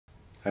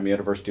I'm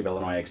University of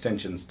Illinois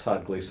Extension's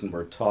Todd Gleason.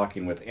 We're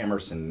talking with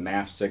Emerson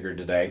Nafziger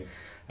today,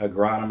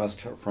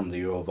 agronomist from the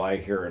U of I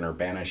here in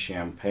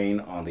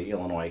Urbana-Champaign on the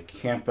Illinois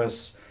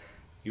campus.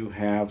 You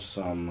have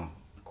some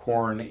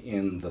corn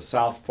in the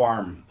South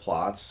Farm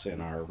plots,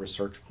 in our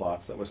research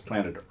plots, that was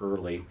planted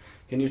early.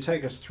 Can you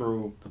take us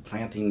through the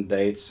planting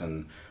dates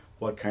and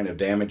what kind of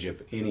damage,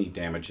 if any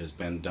damage, has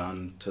been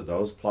done to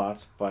those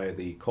plots by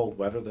the cold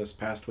weather this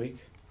past week?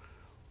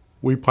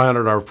 We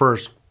planted our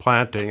first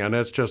planting, and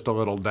it's just a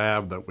little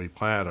dab that we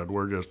planted.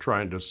 We're just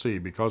trying to see,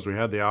 because we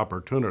had the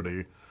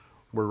opportunity,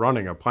 we're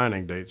running a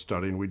planting date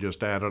study, and we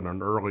just added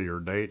an earlier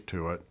date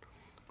to it.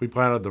 We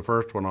planted the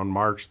first one on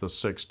March the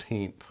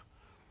 16th.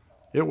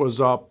 It was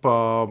up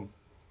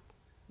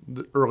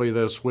early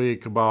this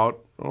week,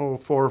 about 4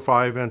 or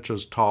 5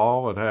 inches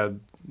tall. It had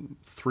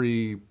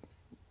 3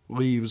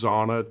 leaves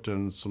on it,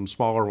 and some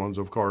smaller ones,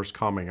 of course,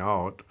 coming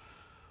out.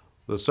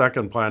 The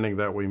second planting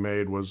that we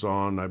made was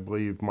on, I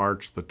believe,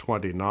 March the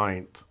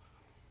 29th,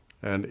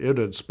 and it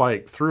had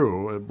spiked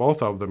through.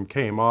 Both of them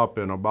came up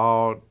in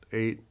about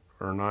 8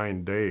 or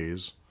 9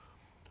 days,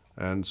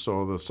 and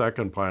so the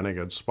second planting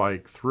had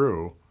spiked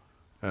through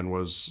and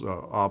was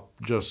up,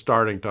 just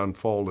starting to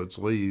unfold its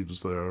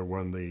leaves there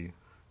when the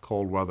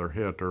cold weather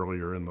hit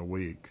earlier in the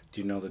week.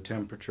 Do you know the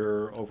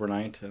temperature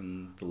overnight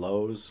and the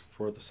lows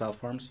for the South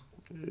Farms?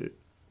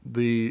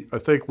 I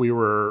think we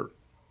were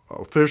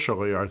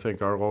officially, I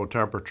think our low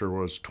temperature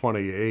was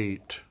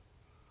 28.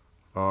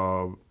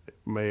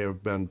 May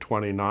have been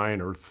 29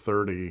 or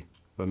 30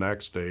 the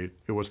next day.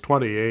 It was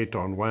 28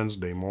 on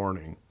Wednesday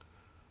morning.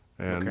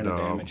 And what kind of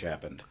damage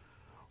happened?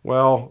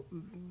 Well,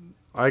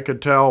 I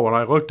could tell when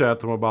I looked at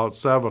them about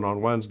 7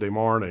 on Wednesday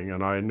morning,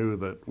 and I knew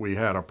that we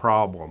had a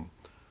problem.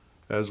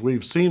 As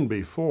we've seen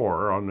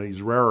before, on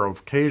these rare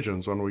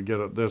occasions when we get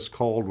it this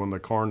cold, when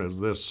the corn is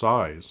this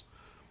size,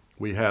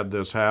 we had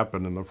this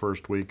happen in the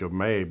first week of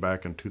May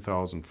back in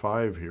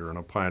 2005 here in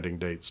a planting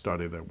date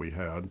study that we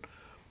had.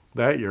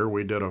 That year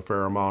we did a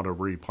fair amount of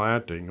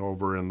replanting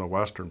over in the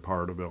western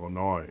part of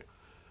Illinois.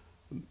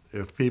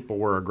 If people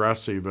were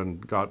aggressive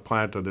and got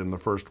planted in the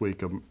first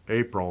week of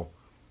April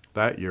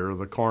that year,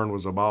 the corn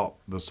was about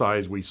the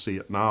size we see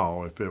it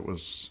now if it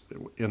was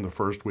in the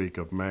first week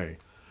of May.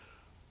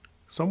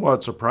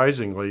 Somewhat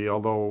surprisingly,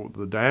 although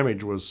the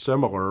damage was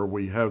similar,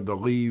 we have the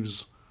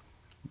leaves.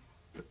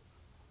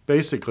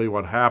 Basically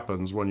what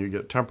happens when you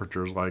get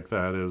temperatures like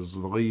that is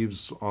the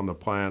leaves on the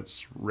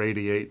plants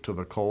radiate to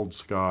the cold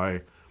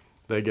sky.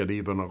 They get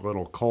even a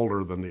little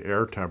colder than the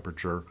air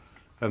temperature,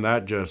 and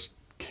that just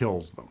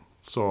kills them.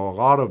 So a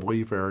lot of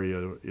leaf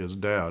area is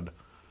dead.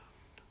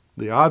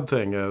 The odd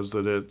thing is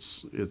that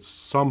it's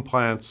some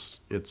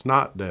plants it's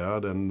not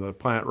dead, and the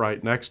plant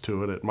right next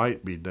to it, it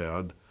might be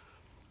dead.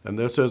 And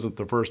this isn't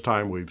the first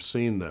time we've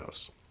seen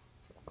this.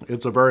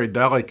 It's a very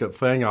delicate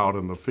thing out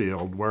in the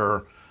field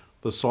where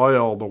the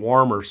soil, the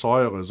warmer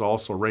soil, is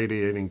also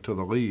radiating to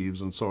the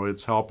leaves, and so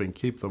it's helping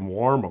keep them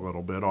warm a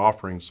little bit,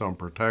 offering some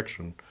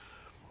protection.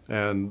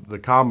 And the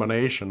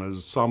combination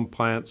is some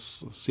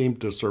plants seem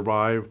to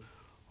survive.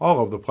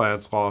 All of the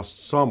plants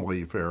lost some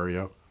leaf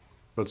area,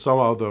 but some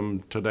of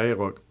them today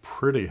look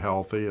pretty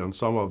healthy, and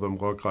some of them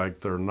look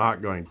like they're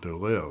not going to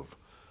live.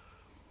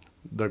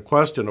 The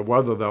question of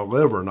whether they'll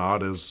live or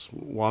not is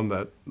one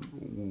that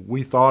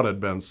we thought had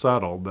been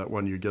settled, that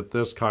when you get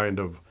this kind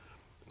of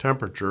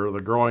temperature,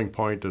 the growing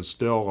point is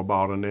still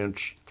about 1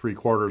 inch,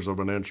 3/4 of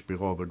an inch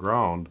below the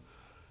ground.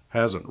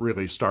 Hasn't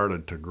really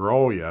started to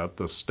grow yet,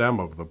 the stem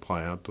of the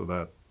plant.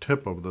 That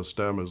tip of the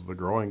stem is the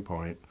growing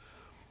point.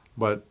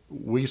 But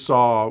we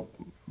saw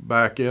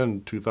back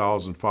in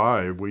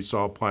 2005, we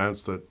saw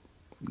plants that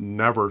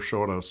never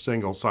showed a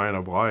single sign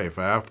of life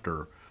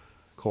after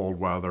cold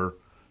weather,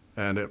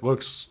 and it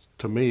looks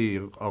to me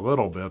a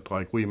little bit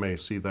like we may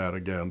see that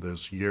again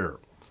this year.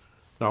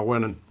 Now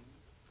when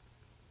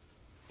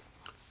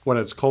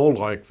it's cold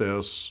like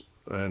this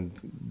and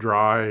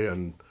dry,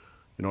 and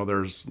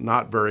there's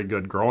not very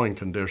good growing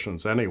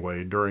conditions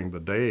anyway during the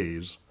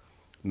days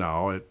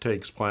now, it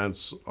takes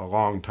plants a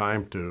long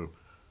time to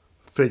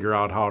figure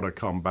out how to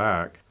come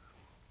back.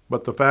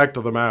 But the fact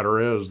of the matter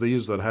is,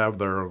 these that have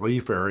their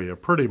leaf area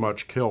pretty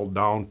much killed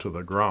down to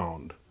the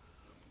ground.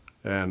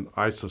 And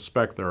I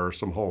suspect there are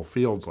some whole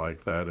fields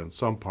like that in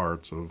some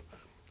parts of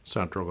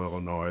central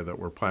Illinois that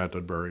were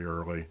planted very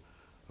early.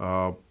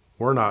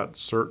 We're not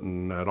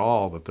certain at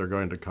all that they're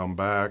going to come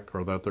back,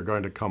 or that they're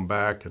going to come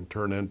back and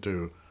turn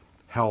into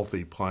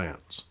healthy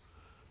plants.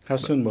 How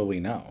soon will we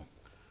know?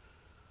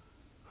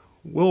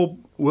 We'll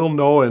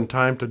know in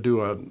time to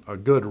do a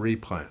good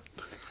replant.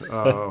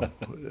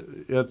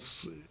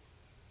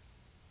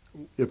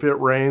 If it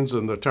rains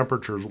and the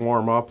temperatures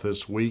warm up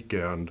this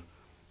weekend,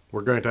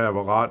 we're going to have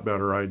a lot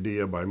better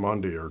idea by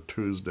Monday or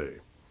Tuesday.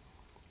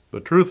 The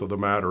truth of the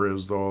matter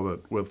is, though,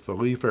 that with the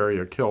leaf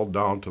area killed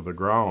down to the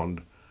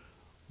ground,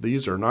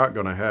 these are not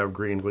going to have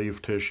green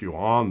leaf tissue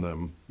on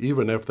them.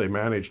 Even if they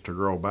manage to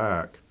grow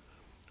back,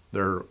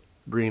 their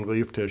green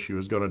leaf tissue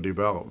is going to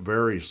develop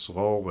very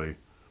slowly.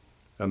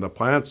 And the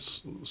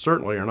plants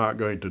certainly are not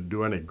going to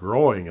do any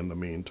growing in the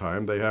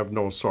meantime. They have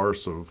no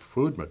source of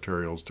food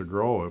materials to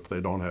grow if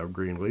they don't have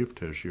green leaf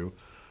tissue.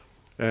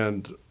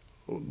 And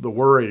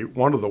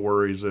one of the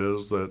worries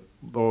is that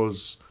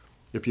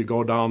if you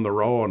go down the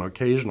row and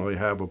occasionally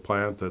have a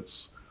plant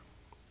that's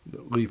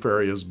leaf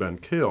area has been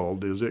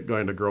killed, is it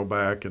going to grow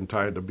back in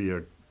time to be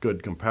a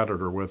good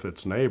competitor with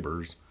its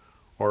neighbors,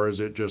 or is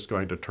it just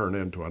going to turn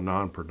into a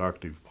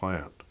non-productive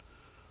plant?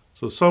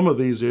 So some of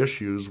these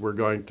issues we're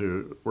going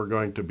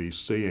to be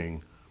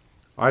seeing.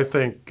 I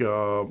think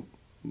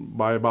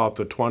by about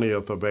the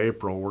 20th of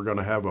April, we're going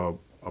to have a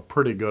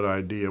pretty good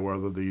idea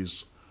whether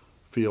these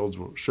fields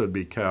should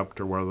be kept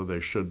or whether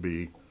they should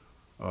be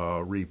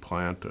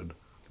replanted.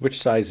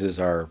 Which sizes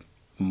are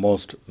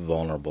most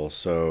vulnerable?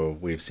 So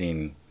we've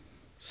seen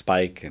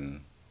spike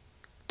and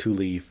two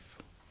leaf,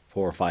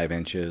 4 or 5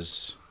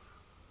 inches.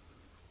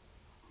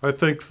 I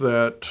think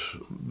that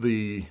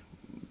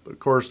of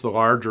course, the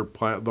larger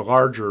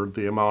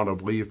the amount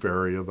of leaf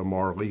area, the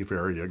more leaf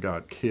area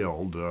got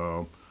killed.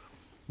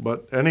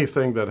 But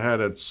anything that had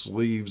its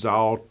leaves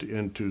out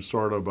into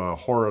sort of a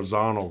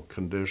horizontal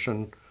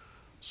condition,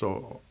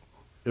 so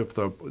if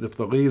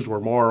the leaves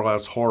were more or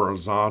less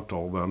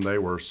horizontal, then they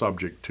were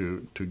subject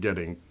to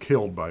getting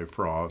killed by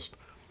frost.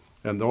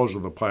 And those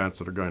are the plants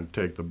that are going to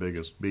take the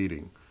biggest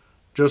beating.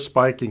 Just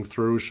spiking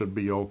through should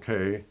be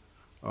okay.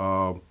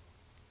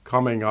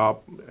 Coming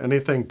up,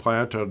 anything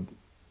planted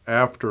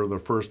after the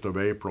 1st of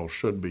April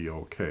should be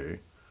okay,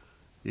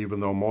 even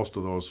though most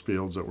of those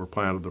fields that were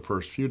planted the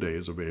first few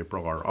days of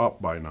April are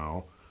up by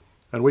now.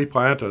 And we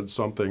planted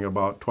something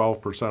about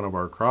 12% of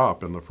our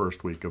crop in the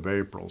first week of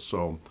April,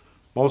 so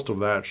most of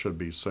that should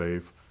be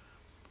safe.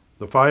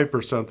 The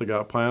 5% that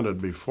got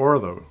planted before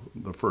the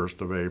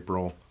 1st of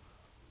April,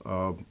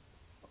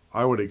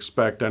 I would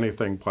expect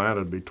anything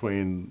planted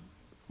between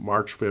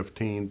March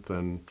 15th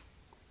and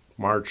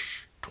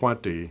March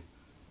 20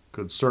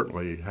 could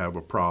certainly have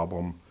a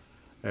problem,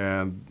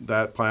 and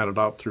that planted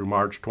up through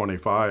March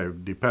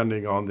 25,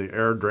 depending on the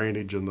air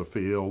drainage in the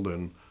field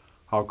and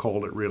how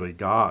cold it really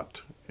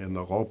got in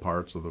the low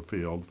parts of the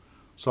field,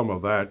 some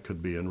of that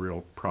could be in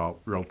real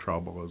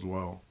trouble as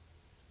well.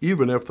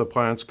 Even if the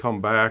plants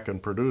come back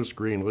and produce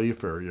green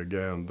leaf area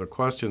again, the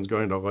question's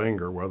going to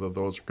linger whether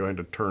those are going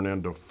to turn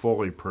into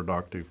fully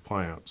productive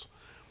plants.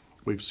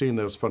 We've seen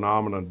this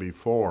phenomenon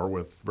before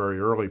with very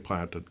early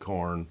planted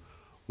corn.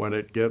 When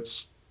it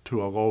gets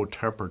to a low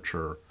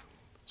temperature,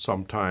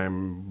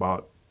 sometime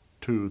about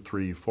 2,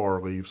 3,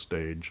 4 leaf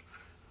stage,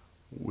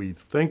 we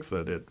think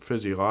that it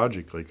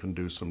physiologically can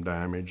do some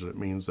damage. That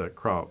means that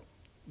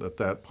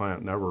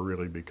plant never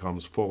really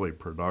becomes fully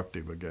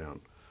productive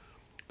again.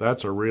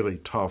 That's a really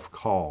tough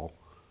call,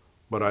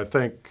 but I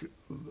think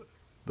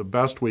the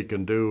best we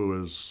can do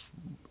is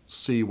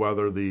see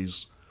whether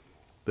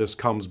this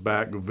comes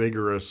back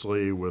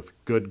vigorously with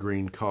good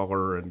green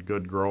color and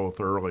good growth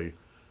early.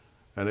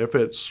 And if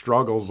it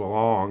struggles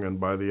along and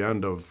by the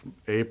end of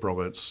April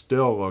it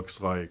still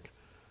looks like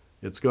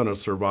it's going to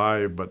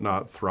survive but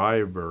not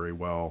thrive very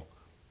well,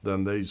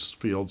 then these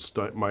fields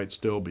might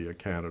still be a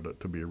candidate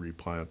to be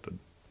replanted.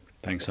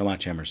 Thanks so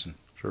much, Emerson.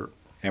 Sure.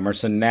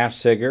 Emerson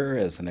Nafziger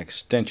is an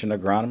extension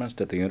agronomist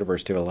at the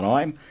University of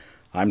Illinois.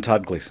 I'm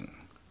Todd Gleason.